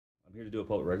Here to do a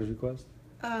public records request?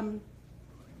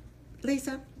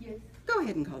 Lisa? Yes. Go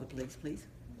ahead and call the police, please.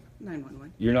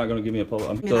 911. You're not going to give me a public...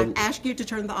 I've asked you to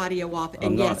turn the audio off,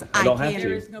 and yes, I don't have can. to.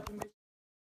 There is no permission.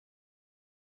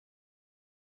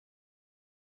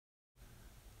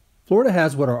 Florida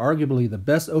has what are arguably the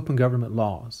best open government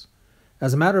laws.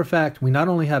 As a matter of fact, we not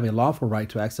only have a lawful right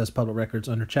to access public records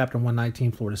under Chapter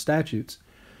 119 Florida statutes,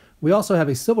 we also have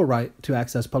a civil right to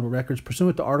access public records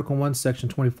pursuant to Article 1, Section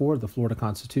 24 of the Florida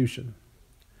Constitution.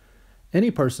 Any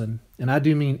person, and I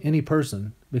do mean any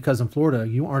person, because in Florida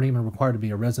you aren't even required to be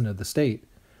a resident of the state,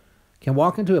 can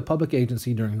walk into a public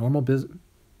agency during normal business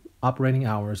operating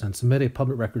hours and submit a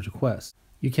public records request.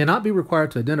 You cannot be required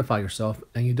to identify yourself,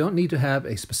 and you don't need to have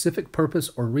a specific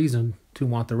purpose or reason to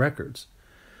want the records.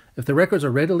 If the records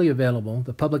are readily available,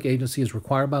 the public agency is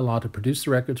required by law to produce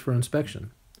the records for inspection.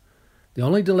 The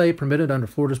only delay permitted under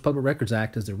Florida's Public Records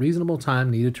Act is the reasonable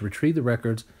time needed to retrieve the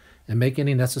records and make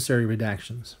any necessary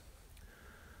redactions.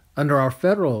 Under our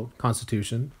federal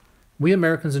Constitution, we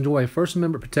Americans enjoy a First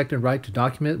Amendment protected right to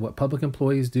document what public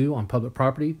employees do on public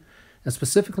property, and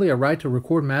specifically a right to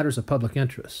record matters of public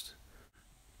interest.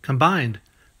 Combined,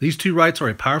 these two rights are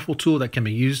a powerful tool that can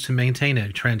be used to maintain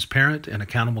a transparent and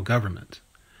accountable government.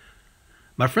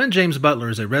 My friend James Butler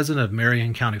is a resident of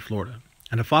Marion County, Florida,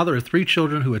 and a father of 3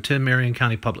 children who attend Marion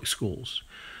County Public Schools.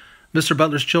 Mr.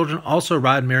 Butler's children also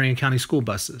ride Marion County school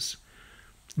buses.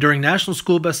 During National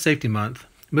School Bus Safety Month,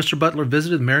 Mr. Butler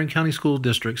visited the Marion County School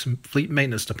District's Fleet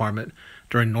Maintenance Department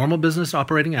during normal business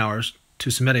operating hours to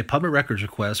submit a public records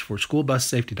request for school bus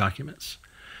safety documents.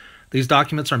 These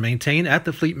documents are maintained at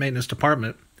the Fleet Maintenance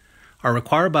Department, are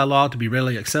required by law to be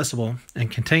readily accessible,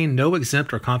 and contain no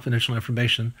exempt or confidential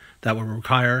information that will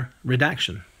require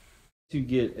redaction. To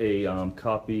get a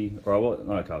copy, or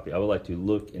not a copy, I would like to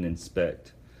look and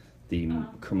inspect the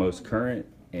most current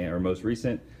or most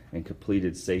recent and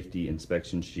completed safety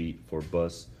inspection sheet for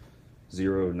bus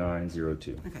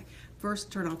 0902. Okay.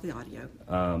 First, turn off the audio.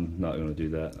 I'm not going to do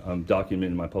that. I'm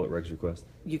documenting my public records request.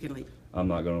 You can leave. I'm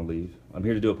not going to leave. I'm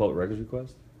here to do a public records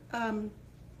request.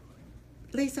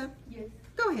 Lisa? Yes.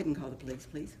 Go ahead and call the police,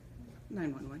 please.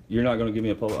 911. You're not going to give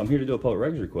me a public... I'm here to do a public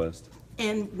records request.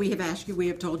 And we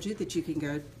have told you that you can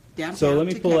go downtown. So let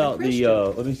me to pull Kevin out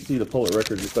Christian. let me see the public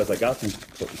records request I got from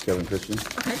Kevin Christian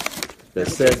Okay. that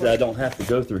says that I don't have to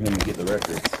go through him to get the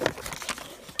records.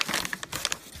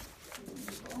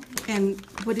 And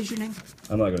what is your name?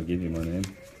 I'm not going to give you my name.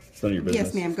 It's none of your business.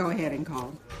 Yes, ma'am. Go ahead and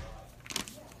call.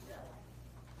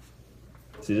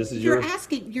 See, this is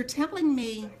You're telling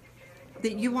me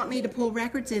that you want me to pull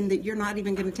records and that you're not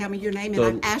even going to tell me your name, and So-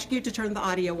 I've asked you to turn the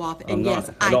audio off, and I'm yes,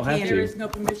 not. I don't have can. to. There is no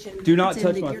permission. Do not And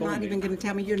touch that my you're not phone. even going to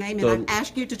tell me your name, and So- I've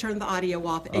asked you to turn the audio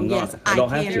off, I'm and not. yes, I don't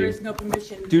have can. to. There is no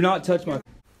permission. Do not touch my...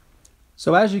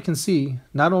 So as you can see,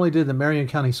 not only did the Marion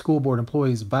County School Board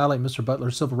employees violate Mr.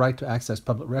 Butler's civil right to access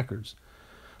public records,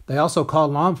 they also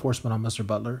called law enforcement on Mr.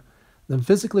 Butler, then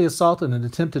physically assaulted and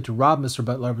attempted to rob Mr.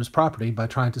 Butler of his property by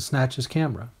trying to snatch his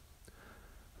camera.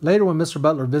 Later, when Mr.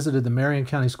 Butler visited the Marion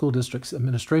County School District's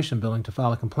administration building to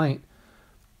file a complaint,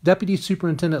 Deputy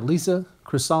Superintendent Lisa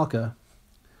Krisalka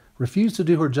refused to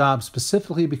do her job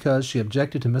specifically because she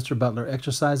objected to Mr. Butler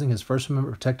exercising his First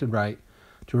Amendment protected right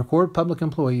to record public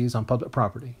employees on public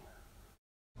property.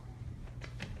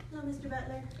 Hello, Mr.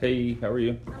 Butler. Hey, how are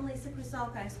you? I'm Lisa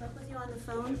Krisalka. I spoke with you on the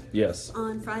phone Yes.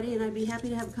 on Friday, and I'd be happy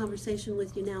to have a conversation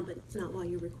with you now, but not while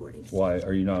you're recording. Why?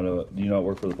 Are you not do you not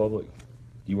work for the public?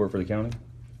 Do you work for the county?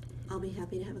 I'll be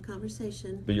happy to have a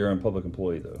conversation. But you're a public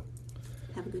employee, though.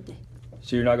 Have a good day.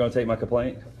 So you're not going to take my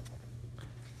complaint?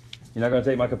 You're not going to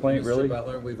take my complaint, really? Mr.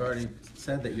 Butler, we've already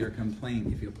said that your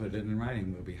complaint, if you'll put it in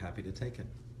writing, we'll be happy to take it.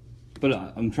 But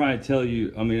I'm trying to tell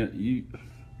you, I mean,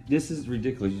 this is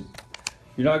ridiculous.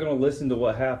 You're not going to listen to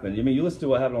what happened. I mean, you listened to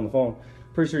what happened on the phone.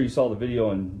 Pretty sure you saw the video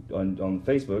on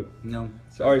Facebook. No.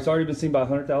 It's already been seen by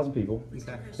 100,000 people.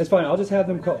 Exactly. It's fine. I'll just have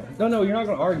them call. No, you're not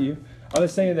going to argue. I'm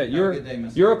just saying that Have a good day,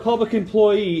 Mr. you're a public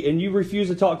employee and you refuse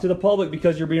to talk to the public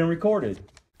because you're being recorded.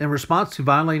 In response to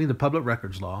violating the public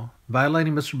records law,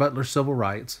 violating Mr. Butler's civil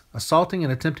rights, assaulting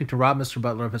and attempting to rob Mr.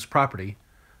 Butler of his property,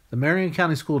 the Marion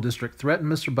County School District threatened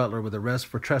Mr. Butler with arrest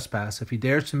for trespass if he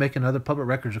dares to make another public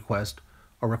records request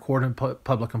or record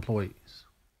public employees.